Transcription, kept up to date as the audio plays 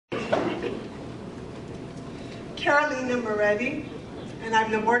Carolina Moretti, and I'm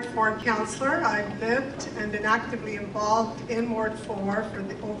the Ward 4 Councillor. I've lived and been actively involved in Ward 4 for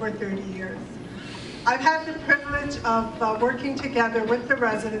over 30 years. I've had the privilege of working together with the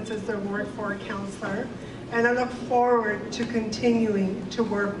residents as their Ward 4 Councillor, and I look forward to continuing to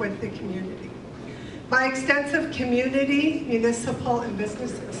work with the community. My extensive community, municipal, and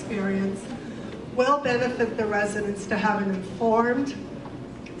business experience will benefit the residents to have an informed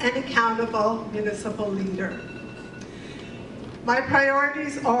and accountable municipal leader. My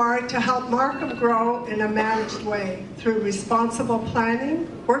priorities are to help Markham grow in a managed way through responsible planning,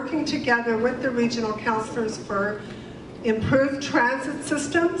 working together with the regional councillors for improved transit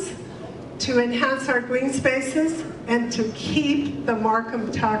systems, to enhance our green spaces, and to keep the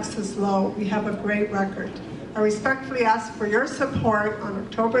Markham taxes low. We have a great record. I respectfully ask for your support on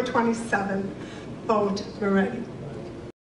October 27th. Vote Moretti.